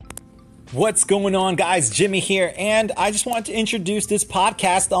What's going on, guys? Jimmy here, and I just wanted to introduce this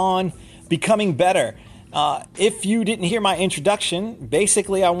podcast on becoming better. If you didn't hear my introduction,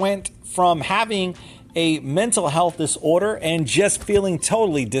 basically I went from having a mental health disorder and just feeling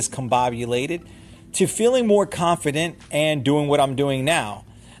totally discombobulated to feeling more confident and doing what I'm doing now.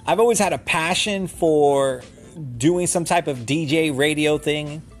 I've always had a passion for doing some type of DJ radio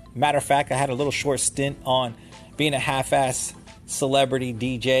thing. Matter of fact, I had a little short stint on being a half-ass celebrity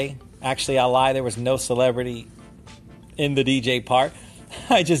DJ. Actually, I lie. There was no celebrity in the DJ part.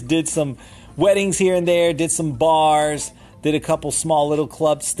 I just did some weddings here and there, did some bars, did a couple small little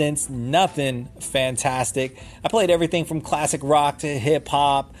club stints. Nothing fantastic. I played everything from classic rock to hip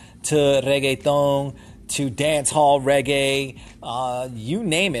hop to reggaeton to dance hall reggae. You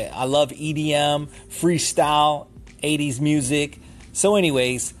name it. I love EDM, freestyle, 80s music. So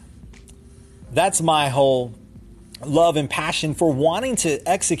anyways, that's my whole love and passion for wanting to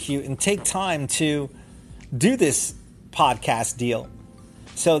execute and take time to do this podcast deal.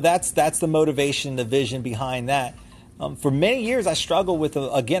 So that's the motivation, the vision behind that. For many years, I struggled with,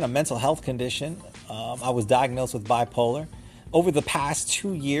 a mental health condition. I was diagnosed with bipolar. Over the past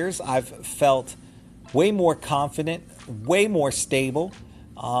 2 years, I've felt way more confident, way more stable.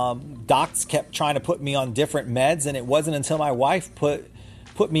 Docs kept trying to put me on different meds, and it wasn't until my wife put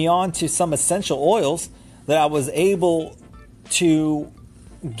me on to some essential oils that I was able to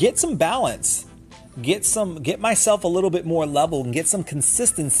get some balance, get myself a little bit more level and get some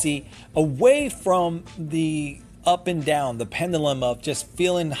consistency away from the up and down, the pendulum of just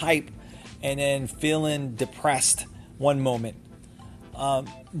feeling hype and then feeling depressed one moment.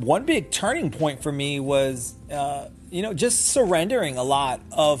 One big turning point for me was, just surrendering a lot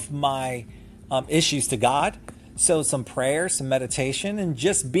of my issues to God. So some prayer, some meditation, and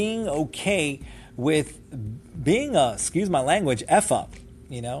just being okay with being excuse my language, F up.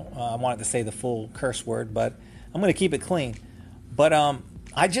 I wanted to say the full curse word, but I'm going to keep it clean. But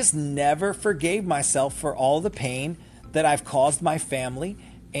I just never forgave myself for all the pain that I've caused my family,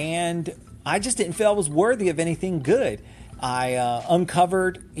 and I just didn't feel I was worthy of anything good. I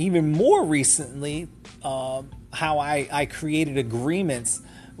uncovered even more recently how I created agreements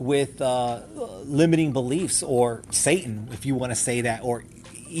with limiting beliefs, or Satan, if you want to say that, or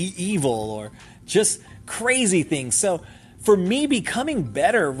evil, or just crazy things. So for me, becoming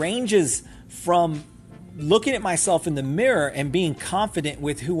better ranges from looking at myself in the mirror and being confident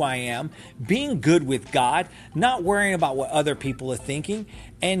with who I am, being good with God, not worrying about what other people are thinking,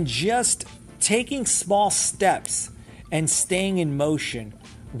 and just taking small steps and staying in motion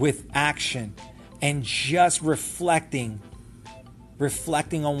with action and just reflecting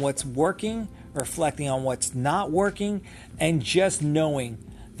on what's working, reflecting on what's not working, and just knowing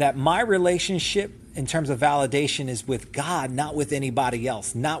that my relationship in terms of validation is with God, not with anybody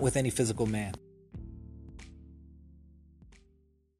else, not with any physical man.